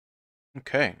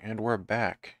Okay, and we're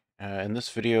back. In this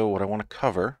video, what I want to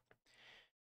cover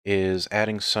is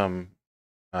adding some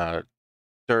uh,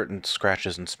 dirt and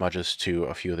scratches and smudges to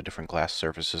a few of the different glass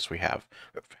surfaces we have.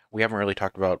 We haven't really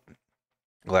talked about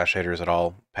glass shaders at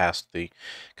all past the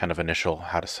kind of initial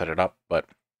how to set it up, but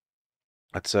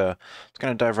let's kind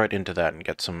of dive right into that and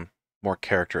get some more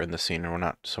character in the scene, and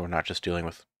we're not just dealing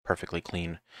with perfectly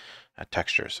clean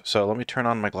textures. So let me turn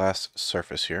on my glass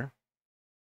surface here.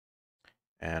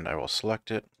 And I will select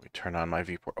it. We turn on my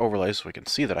viewport overlay so we can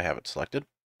see that I have it selected.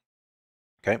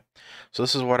 Okay, so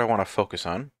this is what I want to focus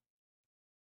on.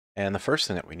 And the first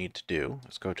thing that we need to do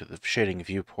is go to the shading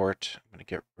viewport. I'm going to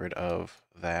get rid of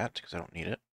that because I don't need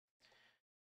it.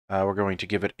 We're going to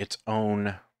give it its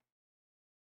own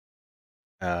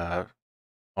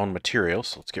material.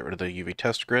 So let's get rid of the UV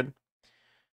test grid.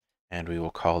 And we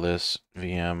will call this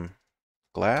VM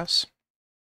glass.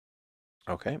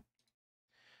 Okay.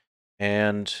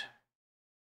 And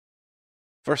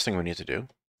first thing we need to do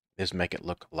is make it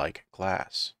look like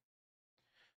glass.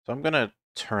 So I'm going to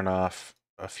turn off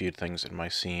a few things in my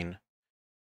scene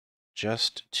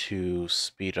just to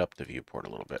speed up the viewport a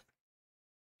little bit.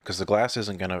 Because the glass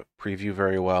isn't going to preview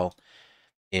very well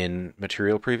in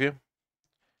material preview.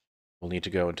 We'll need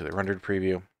to go into the rendered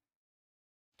preview.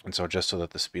 And so just so that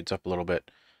this speeds up a little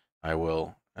bit, I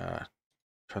will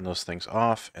turn those things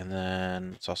off. And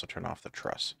then let's also turn off the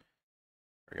truss.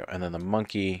 There we go. And then the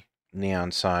monkey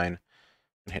neon sign,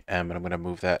 hit M, and I'm going to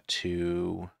move that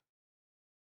to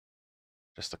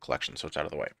just the collection so it's out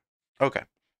of the way. Okay.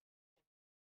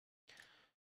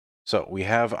 So we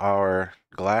have our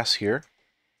glass here.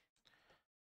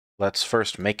 Let's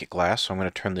first make it glass. So I'm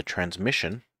going to turn the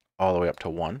transmission all the way up to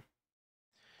 1.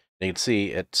 You can see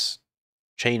it's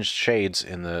changed shades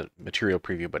in the material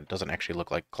preview, but it doesn't actually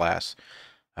look like glass.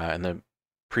 In the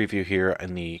preview here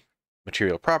in the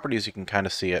material properties, you can kind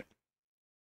of see it,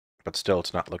 but still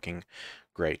it's not looking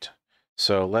great.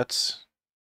 So let's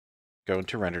go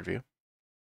into rendered view.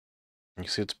 You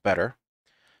see it's better.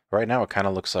 Right now it kind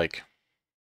of looks like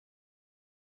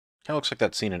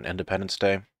that scene in Independence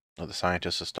Day where the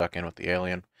scientist is stuck in with the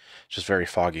alien. It's just very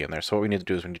foggy in there. So what we need to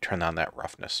do is we need to turn on that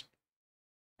roughness.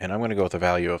 And I'm going to go with a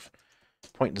value of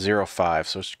 0.05,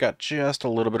 so it's got just a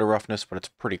little bit of roughness, but it's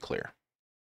pretty clear.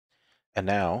 And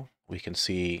now we can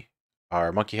see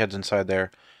our monkey heads inside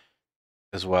there,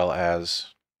 as well as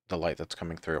the light that's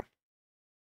coming through.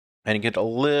 And you get a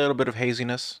little bit of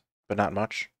haziness, but not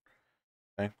much.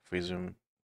 Okay, if we zoom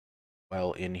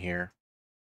well in here,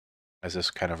 as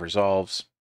this kind of resolves,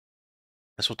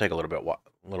 this will take a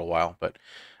little while, but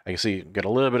I can see you get a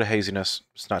little bit of haziness.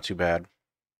 It's not too bad.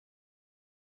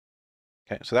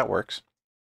 Okay, so that works.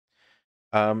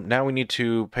 Now we need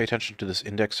to pay attention to this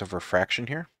index of refraction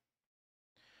here.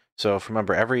 So if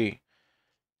remember, every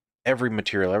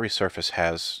material, every surface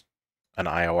has an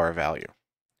IOR value.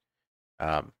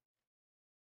 Now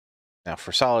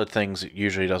for solid things, it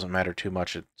usually doesn't matter too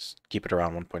much. Keep it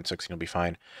around 1.6 and you'll be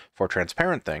fine. For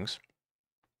transparent things,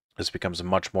 this becomes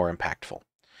much more impactful.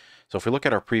 So if we look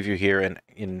at our preview here, and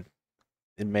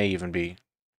it may even be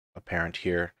apparent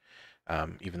here,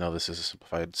 even though this is a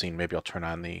simplified scene, maybe I'll turn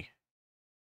on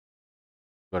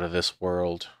go to this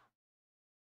world,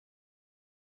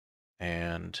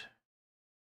 and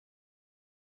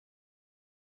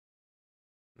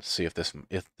see if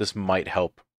this might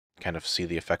help kind of see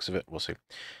the effects of it. We'll see.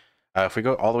 If we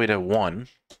go all the way to 1,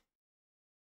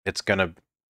 it's gonna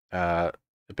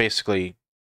it basically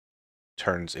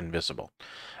turns invisible.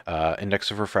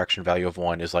 Index of refraction value of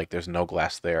 1 is like there's no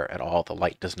glass there at all. The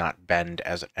light does not bend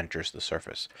as it enters the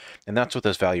surface. And that's what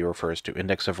this value refers to.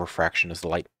 Index of refraction is the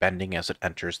light bending as it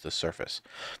enters the surface.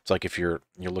 It's like if you're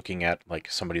looking at like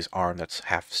somebody's arm that's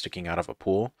half sticking out of a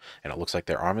pool and it looks like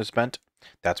their arm is bent,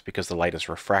 that's because the light is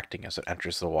refracting as it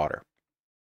enters the water.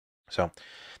 So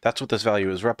that's what this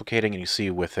value is replicating, and you see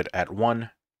with it at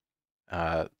 1,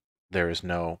 there is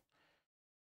no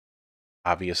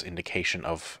obvious indication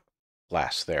of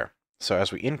glass there. So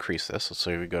as we increase this, let's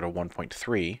say we go to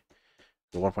 1.3,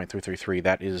 the 1.333,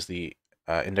 that is the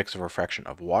index of refraction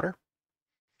of water.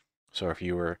 So if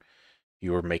you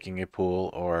were making a pool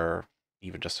or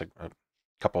even just a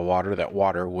cup of water, that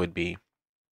water would be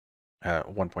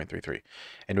 1.33.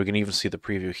 And we can even see the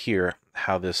preview here,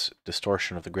 how this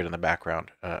distortion of the grid in the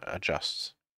background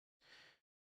adjusts.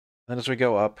 Then as we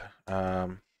go up,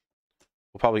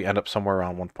 we'll probably end up somewhere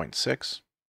around 1.6.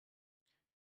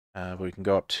 But we can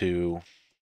go up to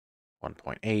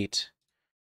 1.8,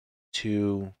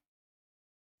 2,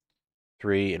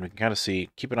 3, and we can kind of see,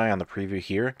 keep an eye on the preview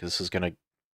here, because this is going to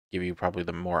give you probably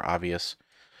the more obvious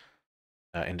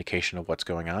indication of what's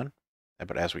going on.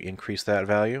 But as we increase that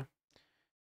value,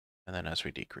 and then as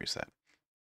we decrease that.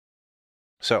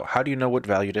 So how do you know what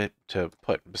value to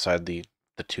put beside the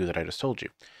two that I just told you?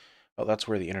 Well, that's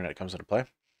where the internet comes into play.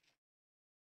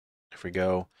 If we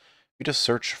just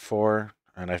search for,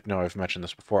 and I know I've mentioned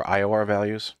this before, IOR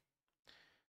values.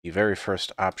 The very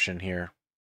first option here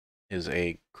is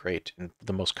a great and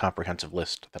the most comprehensive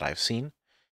list that I've seen.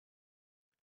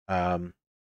 And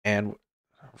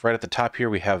right at the top here,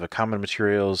 we have the common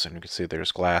materials, and you can see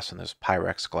there's glass and there's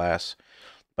Pyrex glass,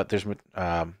 but there's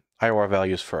IOR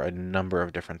values for a number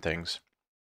of different things.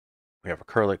 We have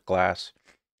acrylic glass,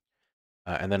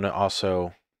 and then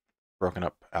also broken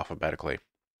up alphabetically.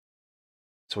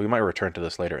 So we might return to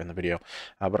this later in the video,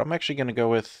 but I'm actually going to go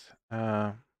with,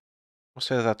 we'll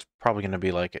say that's probably going to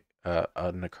be like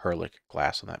an acrylic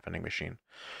glass in that vending machine.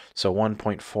 So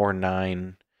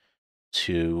 1.49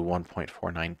 to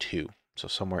 1.492. So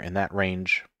somewhere in that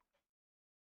range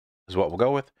is what we'll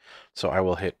go with. So I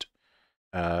will hit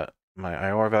my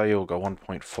IOR value will go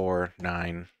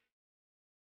 1.492.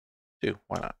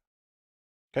 Why not?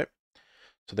 Okay.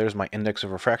 So there's my index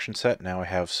of refraction set. Now I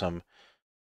have some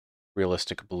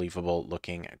realistic, believable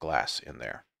looking glass in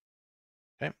there.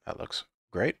 Okay, that looks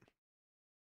great.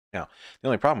 Now, the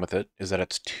only problem with it is that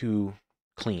it's too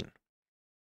clean.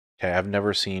 Okay, I've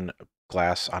never seen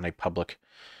glass on a public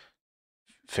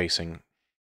facing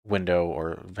window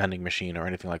or vending machine or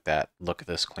anything like that look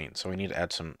this clean. So we need to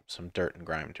add some dirt and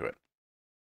grime to it.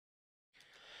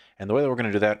 And the way that we're going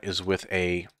to do that is with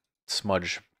a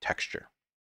smudge texture.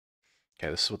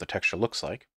 Okay, this is what the texture looks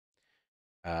like.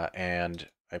 And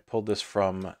I pulled this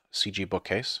from CG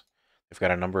Bookcase. They've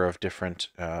got a number of different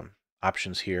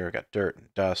options here. We've got dirt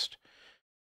and dust,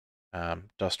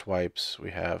 dust wipes. We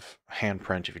have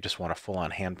handprint if you just want a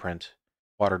full-on handprint,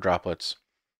 water droplets.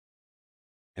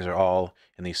 These are all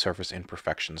in the Surface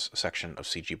Imperfections section of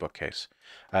CG Bookcase.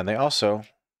 And they also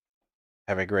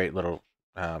have a great little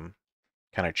kind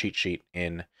of cheat sheet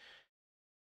in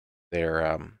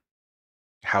their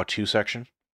how-to section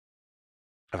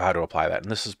of how to apply that.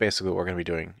 And this is basically what we're going to be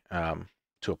doing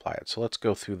to apply it. So let's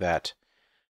go through that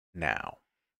now.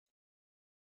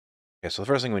 Okay, so the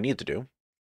first thing we need to do,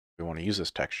 we want to use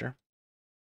this texture.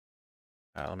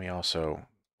 Let me also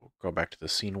go back to the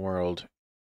scene world.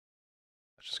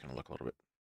 It's just going to look a little bit.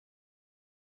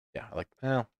 Yeah,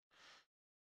 well,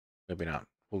 maybe not.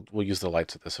 We'll use the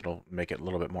lights of this. It'll make it a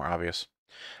little bit more obvious.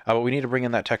 But we need to bring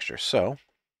in that texture. So I'm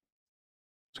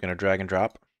just going to drag and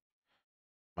drop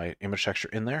my image texture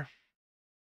in there.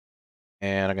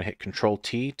 And I'm going to hit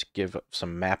Control-T to give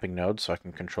some mapping nodes so I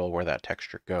can control where that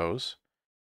texture goes.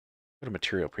 Go to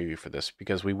Material Preview for this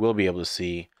because we will be able to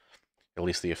see at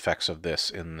least the effects of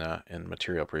this in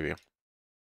Material Preview.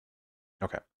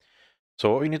 Okay.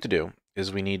 So what we need to do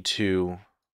is we're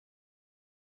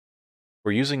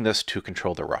using this to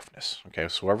control the roughness. Okay,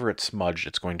 so wherever it's smudged,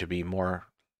 it's going to be more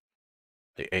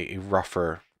a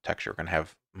rougher texture. We're going to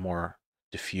have more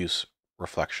diffuse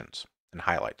reflections and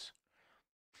highlights.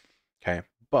 Okay,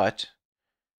 but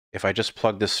if I just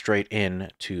plug this straight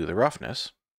in to the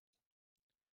roughness,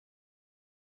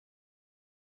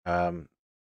 well,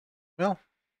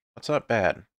 that's not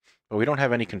bad, but we don't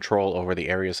have any control over the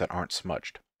areas that aren't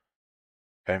smudged.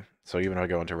 Okay, so even if I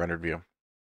go into rendered view,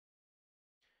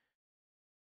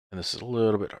 and this is a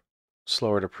little bit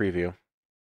slower to preview,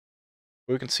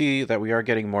 we can see that we are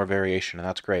getting more variation, and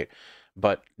that's great.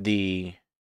 But the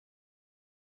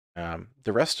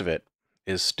rest of it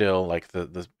is still like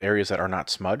the areas that are not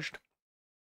smudged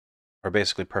are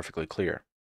basically perfectly clear.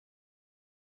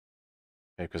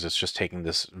 Okay, because it's just taking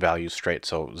this value straight.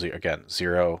 So again,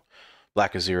 0,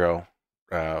 black is 0,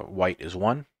 white is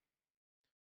 1.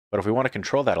 But if we want to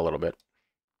control that a little bit,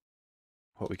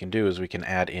 what we can do is we can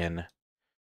add in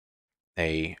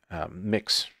a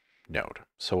mix node.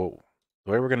 So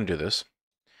the way we're going to do this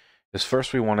is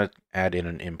first we want to add in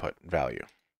an input value.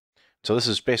 So this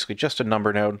is basically just a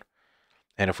number node.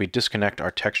 And if we disconnect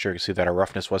our texture, you can see that our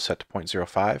roughness was set to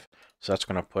 0.05. So that's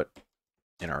going to put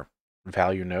in our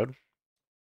value node.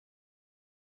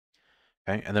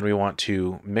 Okay, and then we want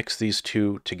to mix these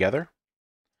two together.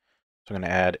 So I'm going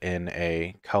to add in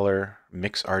a color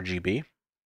mix RGB.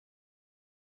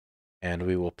 And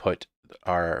we will put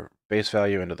our base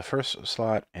value into the first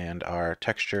slot and our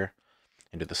texture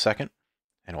into the second.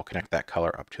 And we'll connect that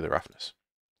color up to the roughness.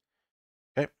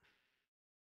 Okay.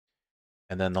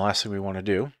 And then the last thing we want to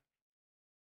do,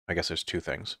 I guess there's two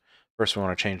things. First, we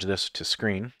want to change this to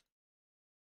screen.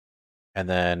 And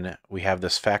then we have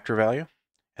this factor value.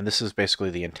 And this is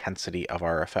basically the intensity of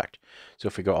our effect. So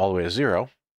if we go all the way to 0,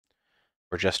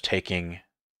 we're just taking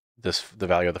the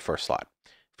value of the first slot.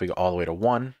 If we go all the way to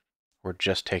 1, we're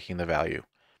just taking the value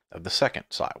of the second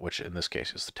slot, which in this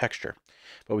case is the texture.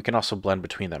 But we can also blend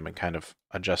between them and kind of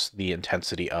adjust the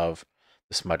intensity of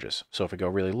the smudges. So if we go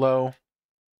really low,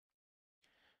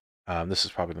 this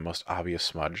is probably the most obvious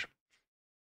smudge.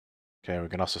 Okay, we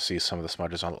can also see some of the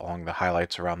smudges along the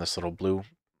highlights around this little blue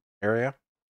area.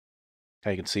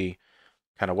 Okay, you can see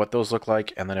kind of what those look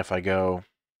like, and then if I go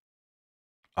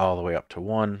all the way up to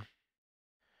 1,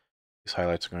 these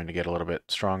highlights are going to get a little bit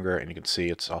stronger, and you can see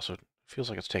it's also feels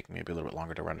like it's taking maybe a little bit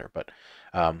longer to render, but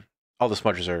all the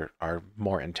smudges are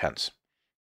more intense.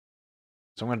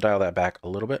 So I'm going to dial that back a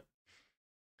little bit.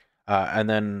 And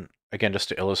then, again, just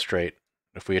to illustrate,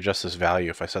 if we adjust this value,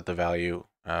 if I set the value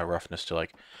roughness to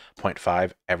like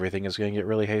 0.5, everything is going to get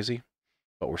really hazy,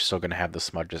 but we're still going to have the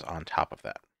smudges on top of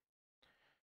that.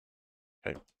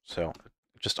 Okay, so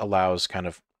it just allows kind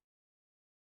of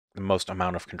the most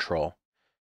amount of control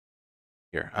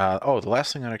here. Oh, the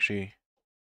last thing I actually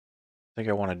think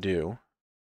I want to do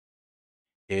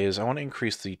is I want to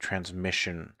increase the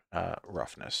transmission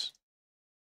roughness.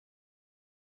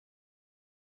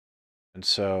 And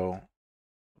so,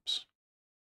 oops.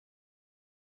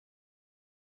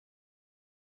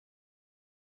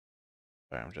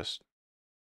 Sorry, I'm just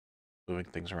moving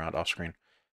things around off screen.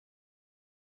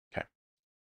 Okay.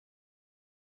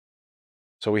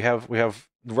 So we have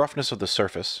the roughness of the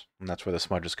surface, and that's where the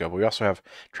smudges go. But we also have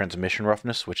transmission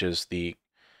roughness, which is the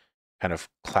kind of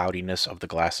cloudiness of the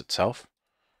glass itself.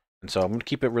 And so I'm going to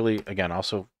keep it really, again,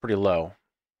 also pretty low,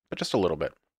 but just a little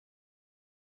bit.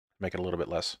 Make it a little bit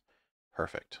less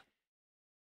perfect.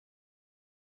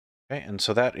 Okay, and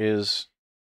so that is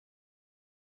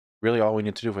really all we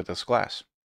need to do with this glass.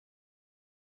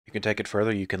 You can take it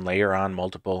further. You can layer on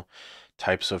multiple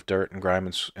types of dirt and grime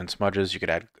and smudges. You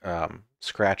could add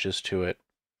scratches to it.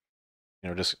 You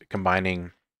know, just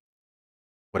combining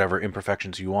whatever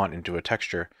imperfections you want into a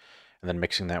texture and then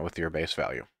mixing that with your base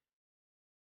value.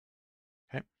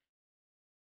 Okay.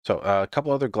 So a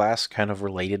couple other glass kind of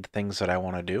related things that I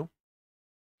want to do.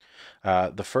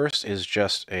 The first is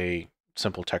just a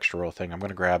simple textural thing. I'm going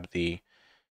to grab the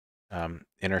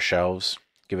inner shelves,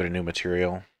 give it a new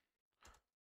material,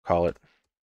 call it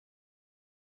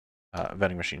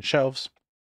vending machine shelves.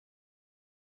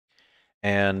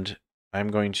 And I'm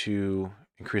going to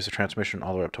increase the transmission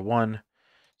all the way up to 1,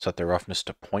 set the roughness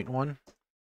to 0.1,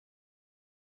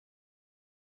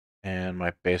 and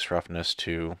my base roughness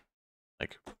to,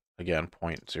 like, again,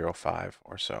 0.05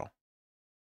 or so.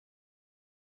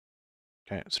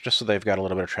 Okay, so just so they've got a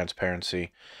little bit of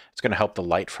transparency, it's going to help the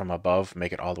light from above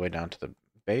make it all the way down to the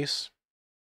base.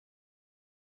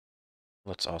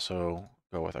 Let's also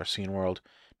go with our scene world.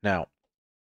 Now,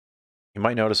 you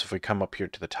might notice if we come up here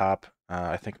to the top,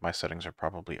 I think my settings are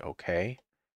probably okay.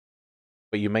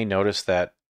 But you may notice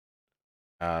that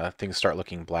things start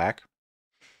looking black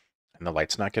and the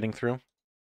light's not getting through.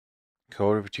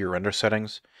 Go over to your render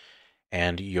settings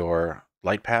and your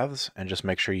light paths and just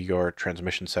make sure your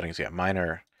transmission settings,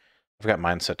 I've got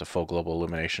mine set to full global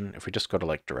illumination. If we just go to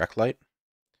like direct light,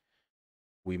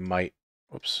 we might,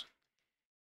 whoops,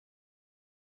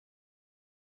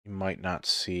 you might not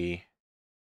see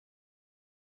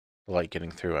the light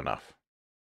getting through enough.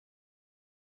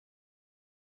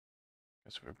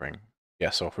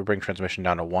 So if we bring transmission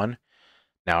down to 1,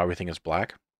 now everything is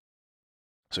black.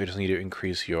 So you just need to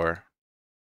increase your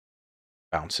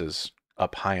bounces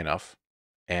up high enough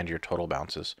and your total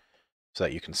bounces so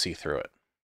that you can see through it.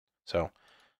 So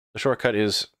the shortcut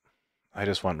is, I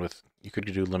just went with, you could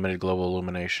do limited global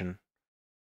illumination.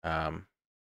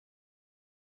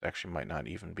 Actually might not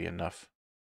even be enough.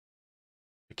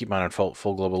 To keep mine on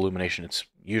full global illumination, it's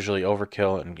usually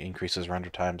overkill and increases render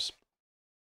times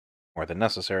more than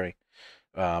necessary.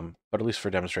 But at least for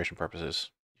demonstration purposes,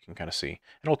 you can kind of see.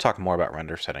 And we'll talk more about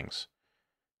render settings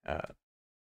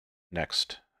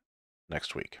next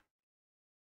week.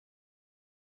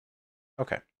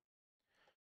 Okay.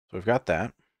 So we've got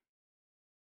that.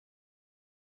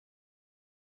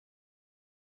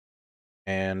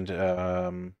 And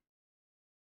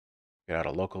get out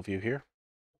a local view here.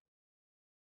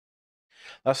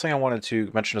 Last thing I wanted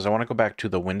to mention is I want to go back to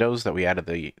the windows that we added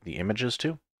the images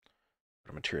to. Go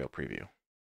to material preview.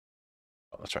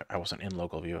 Oh, that's right. I wasn't in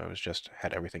local view. I was just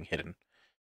had everything hidden.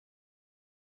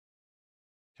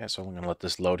 Okay, so I'm going to let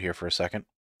this load here for a second.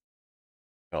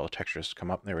 All the textures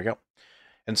come up. There we go.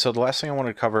 And so the last thing I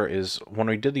wanted to cover is when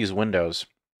we did these windows,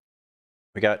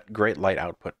 we got great light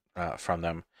output from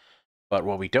them. But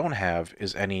what we don't have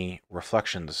is any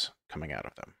reflections coming out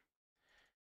of them.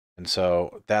 And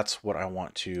so that's what I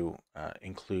want to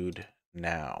include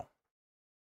now.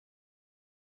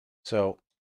 So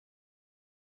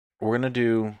we're going to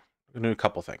do a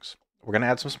couple things. we're going to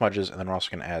add some smudges, and then we're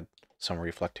also going to add some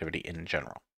reflectivity in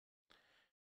general.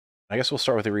 I guess we'll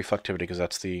start with the reflectivity because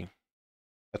that's the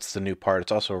new part.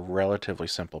 It's also a relatively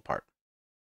simple part.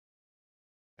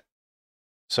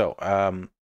 So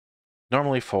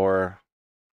normally for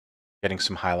getting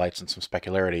some highlights and some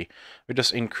specularity, we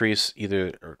just increase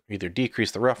either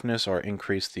decrease the roughness or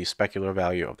increase the specular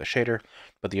value of the shader,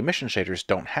 but the emission shaders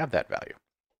don't have that value.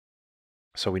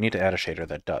 So we need to add a shader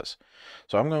that does.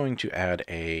 So I'm going to add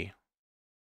a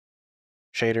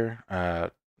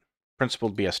shader,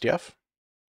 principled BSDF,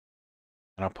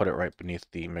 and I'll put it right beneath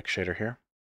the mix shader here.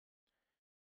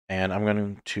 And I'm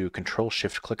going to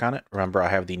Control-Shift-click on it. Remember, I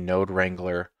have the Node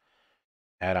Wrangler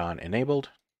add-on enabled.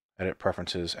 Edit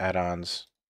Preferences, Add-ons,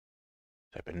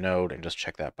 type in Node, and just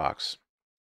check that box.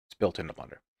 It's built into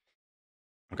Blender.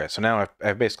 Okay, so now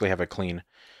I basically have a clean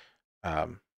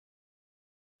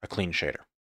shader.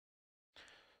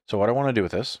 So what I want to do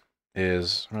with this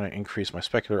is I'm going to increase my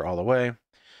specular all the way. I'm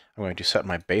going to set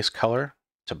my base color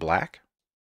to black,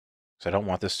 because I don't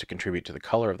want this to contribute to the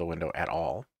color of the window at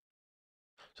all.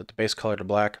 Set the base color to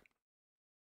black.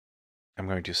 I'm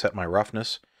going to set my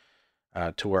roughness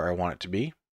to where I want it to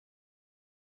be,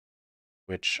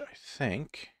 which I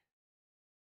think...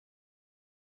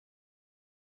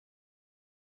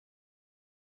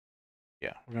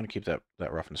 Yeah, we're going to keep that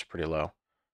roughness pretty low.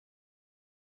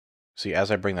 See,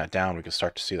 as I bring that down, we can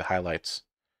start to see the highlights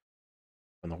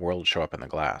from the world show up in the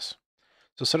glass.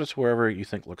 So set it to wherever you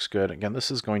think looks good. Again, this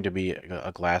is going to be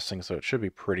a glass thing, so it should be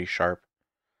pretty sharp.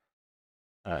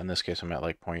 In this case, I'm at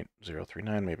like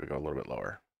 0.039, maybe go a little bit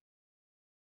lower.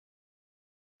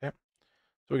 Okay, so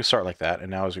we can start like that, and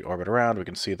now as we orbit around, we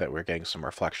can see that we're getting some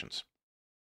reflections.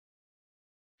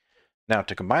 Now,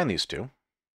 to combine these two,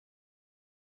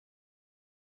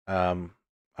 I'm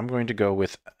going to go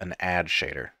with an add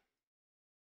shader.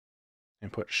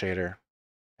 Input shader,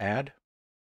 add.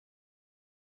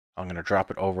 I'm going to drop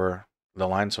it over the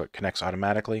line so it connects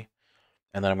automatically.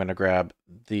 And then I'm going to grab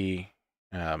the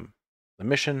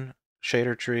mission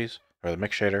shader trees, or the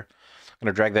mix shader. I'm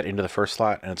going to drag that into the first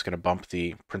slot, and it's going to bump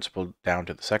the principal down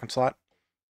to the second slot.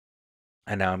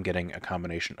 And now I'm getting a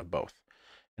combination of both.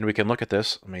 And we can look at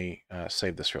this. Let me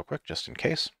save this real quick, just in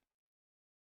case.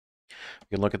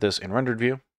 We can look at this in rendered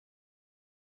view.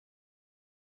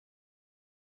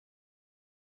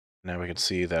 Now we can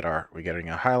see that we're getting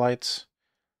our highlights.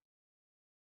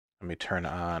 Let me turn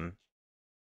on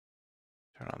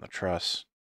the truss,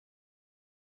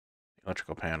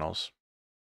 electrical panels.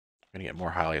 I'm going to get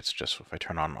more highlights just if I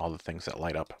turn on all the things that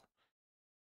light up.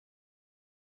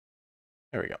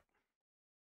 There we go.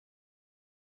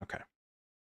 Okay.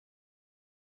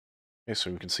 Okay,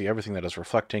 so we can see everything that is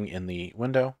reflecting in the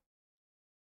window,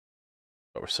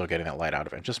 but we're still getting that light out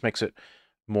of it. It just makes it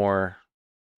more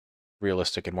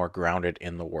realistic and more grounded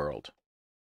in the world.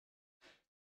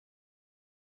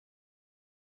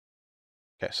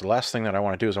 Okay, so the last thing that I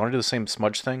want to do is I want to do the same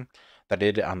smudge thing that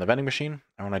I did on the vending machine.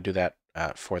 I want to do that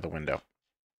for the window.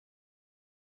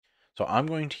 So I'm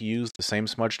going to use the same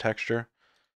smudge texture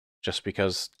just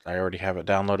because I already have it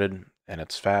downloaded and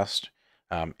it's fast.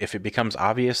 If it becomes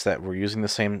obvious that we're using the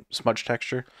same smudge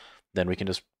texture, then we can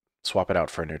just swap it out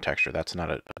for a new texture. That's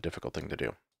not a difficult thing to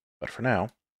do. But for now,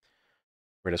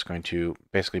 we're just going to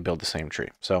basically build the same tree.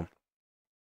 So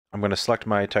I'm going to select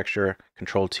my texture,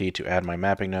 Control-T to add my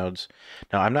mapping nodes.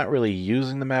 Now, I'm not really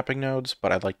using the mapping nodes,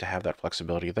 but I'd like to have that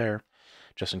flexibility there,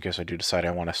 just in case I do decide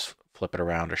I want to flip it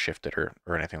around or shift it or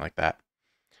anything like that.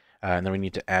 And then we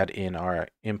need to add in our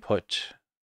input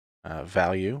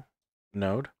value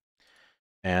node.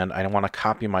 And I want to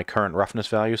copy my current roughness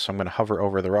value, so I'm going to hover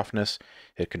over the roughness,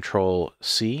 hit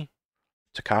Control-C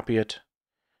to copy it,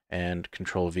 and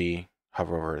Control-V,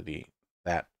 hover over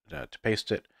that to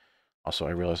paste it. Also,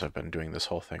 I realize I've been doing this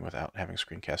whole thing without having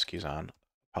screencast keys on.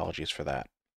 Apologies for that.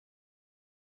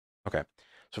 Okay,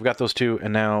 so we've got those two,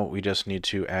 and now we just need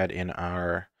to add in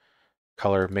our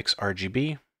color mix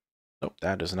RGB. Nope,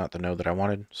 that is not the node that I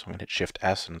wanted, so I'm going to hit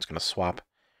Shift-S, and it's going to swap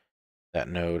that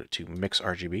node to mix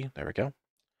RGB. There we go.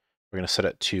 We're going to set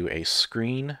it to a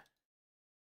screen,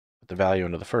 put the value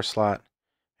into the first slot,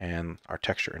 and our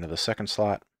texture into the second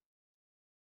slot.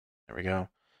 There we go.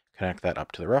 Connect that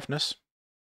up to the roughness.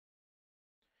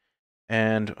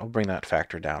 And I'll bring that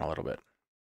factor down a little bit.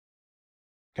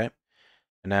 Okay.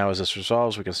 And now as this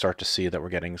resolves, we can start to see that we're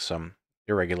getting some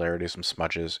irregularities, some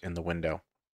smudges in the window.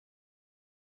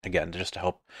 Again, just to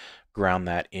help ground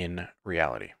that in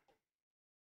reality.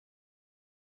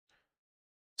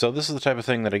 So this is the type of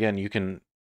thing that, again, you can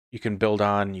build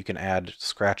on. You can add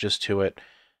scratches to it.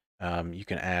 You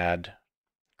can add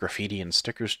graffiti and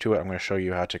stickers to it. I'm going to show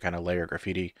you how to kind of layer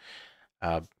graffiti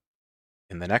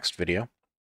in the next video,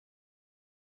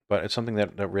 but it's something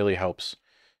that really helps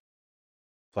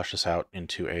flesh this out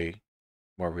into a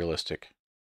more realistic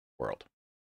world.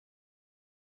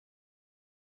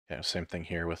 Yeah, same thing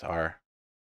here with our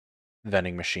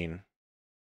vending machine.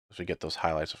 As we get those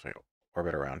highlights, if we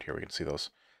orbit around here, we can see those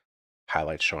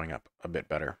highlights showing up a bit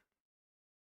better.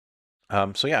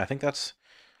 So yeah, I think that's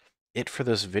it for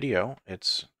this video.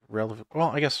 It's relevant. Well,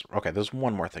 I guess, okay, there's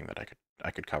one more thing that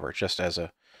I could cover just as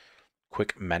a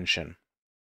quick mention.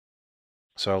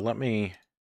 So I'm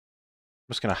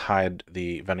just going to hide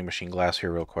the vending machine glass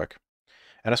here real quick.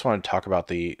 I just wanted to talk about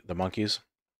the monkeys,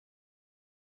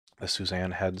 the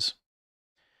Suzanne heads.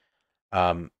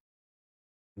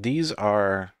 These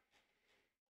are,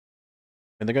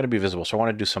 and they're going to be visible, so I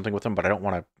want to do something with them, but I don't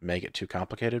want to make it too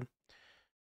complicated.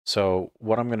 So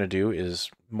what I'm going to do is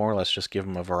more or less just give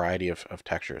them a variety of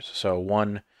textures. So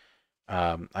one,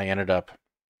 I ended up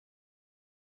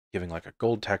giving like a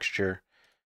gold texture,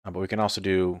 but we can also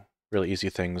do really easy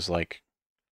things like,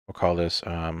 we'll call this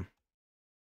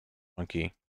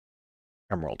monkey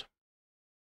emerald.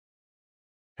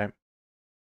 Okay.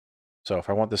 So if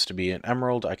I want this to be an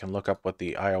emerald, I can look up what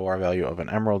the IOR value of an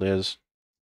emerald is.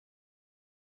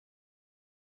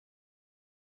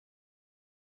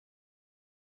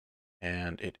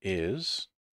 And it is,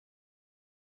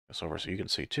 this over so you can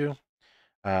see too.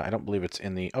 I don't believe it's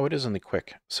in the, oh, it is in the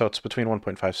quick. So it's between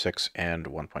 1.56 and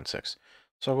 1.6.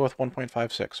 So I'll go with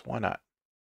 1.56. Why not?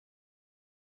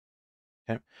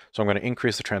 Okay. So I'm going to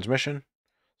increase the transmission,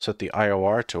 set the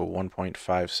IOR to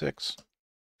 1.56.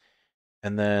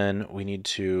 And then we need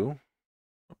to,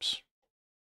 oops,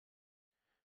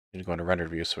 need to go into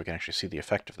rendered view so we can actually see the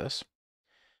effect of this.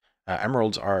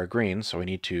 Emeralds are green, so we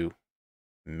need to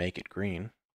make it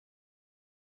green.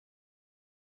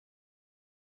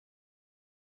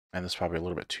 And this is probably a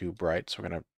little bit too bright, so we're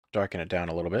going to darken it down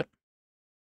a little bit.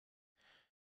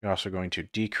 We're also going to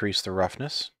decrease the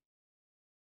roughness.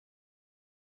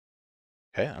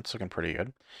 Okay, that's looking pretty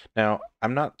good. Now,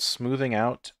 I'm not smoothing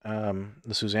out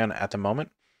the Suzanne at the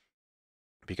moment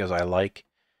because I like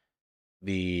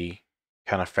the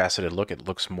kind of faceted look. It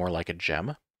looks more like a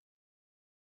gem.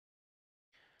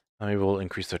 Maybe we'll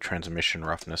increase the transmission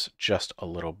roughness just a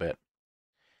little bit.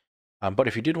 But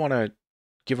if you did want to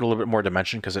give it a little bit more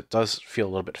dimension, because it does feel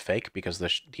a little bit fake because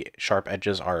the sharp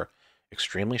edges are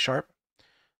extremely sharp,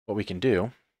 what we can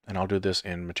do, and I'll do this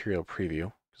in material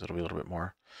preview because it'll be a little bit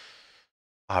more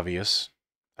obvious,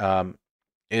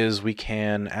 is we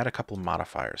can add a couple of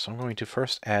modifiers. So I'm going to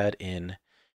first add in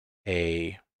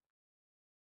a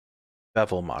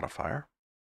bevel modifier.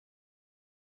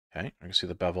 Okay, you can see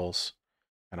the bevels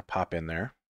kind of pop in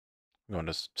there. I'm going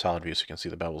to solid view so you can see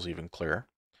the bevels even clearer.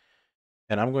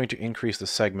 And I'm going to increase the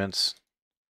segments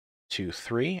to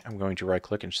 3. I'm going to right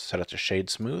click and set it to shade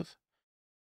smooth.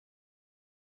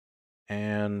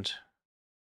 And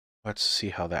let's see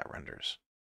how that renders.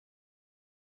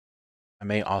 I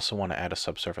may also want to add a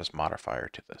subsurface modifier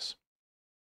to this.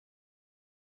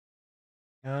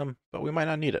 But we might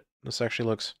not need it. This actually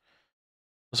looks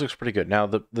pretty good. Now,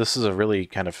 this is a really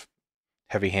kind of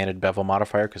heavy-handed bevel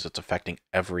modifier because it's affecting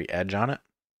every edge on it.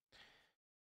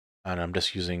 And I'm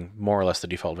just using more or less the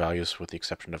default values with the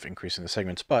exception of increasing the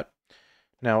segments. But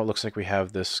now it looks like we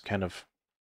have this kind of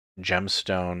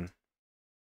gemstone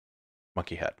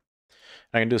monkey head.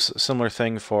 And I can do a similar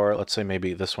thing for, let's say,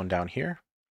 maybe this one down here.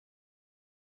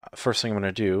 First thing I'm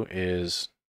going to do is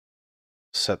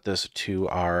set this to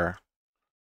our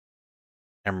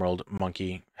emerald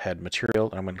monkey head material.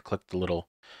 I'm going to click the little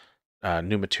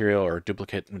new material or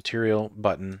duplicate material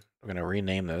button. We're going to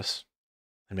rename this.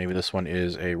 And maybe this one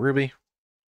is a ruby.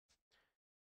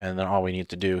 And then all we need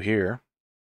to do here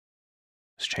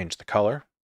is change the color.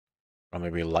 I'll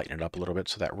maybe lighten it up a little bit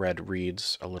so that red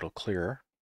reads a little clearer.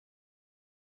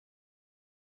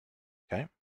 Okay.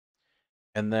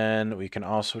 And then we can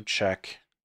also check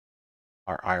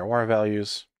our IOR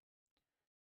values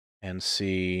and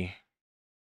see,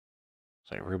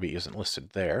 so ruby isn't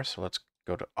listed there, so let's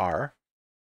go to R.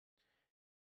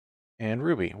 And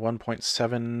ruby,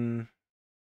 1.7,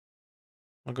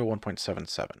 we'll go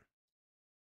 1.77.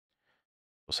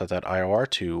 We'll set that IOR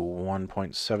to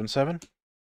 1.77.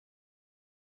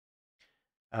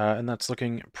 And that's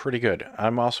looking pretty good.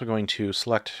 I'm also going to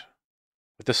select,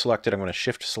 with this selected, I'm going to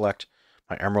shift select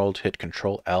my emerald, hit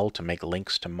Control L to make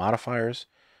links to modifiers.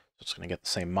 So it's going to get the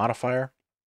same modifier.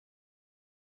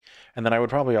 And then I would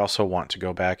probably also want to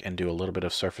go back and do a little bit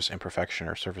of surface imperfection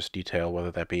or surface detail,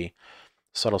 whether that be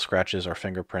subtle scratches or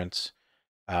fingerprints.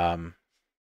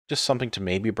 Just something to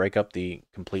maybe break up the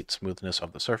complete smoothness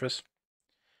of the surface.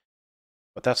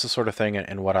 But that's the sort of thing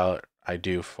and what I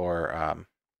do for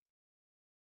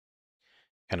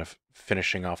kind of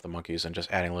finishing off the monkeys and just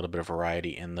adding a little bit of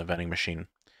variety in the vending machine.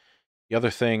 The other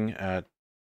thing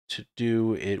to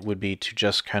do, it would be to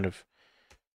just kind of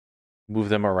move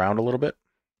them around a little bit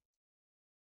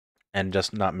and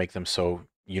just not make them so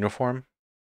uniform.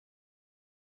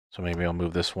 So maybe I'll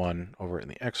move this one over in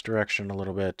the X direction a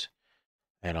little bit,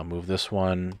 and I'll move this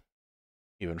one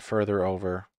even further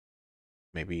over,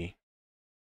 maybe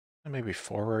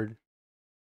forward.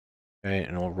 Okay,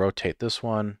 and we'll rotate this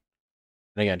one.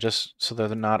 And again, just so that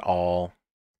they're not all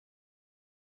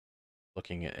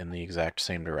looking in the exact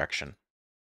same direction.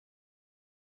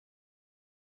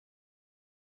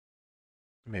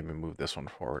 Maybe move this one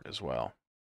forward as well.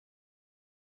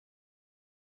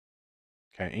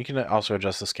 Okay, you can also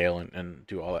adjust the scale and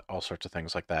do all sorts of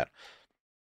things like that.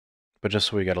 But just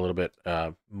so we got a little bit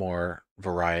more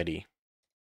variety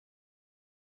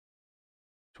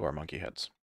to our monkey heads.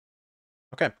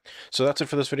 Okay, so that's it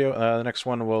for this video. The next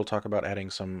one, we'll talk about adding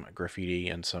some graffiti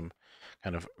and some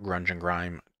kind of grunge and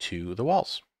grime to the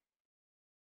walls.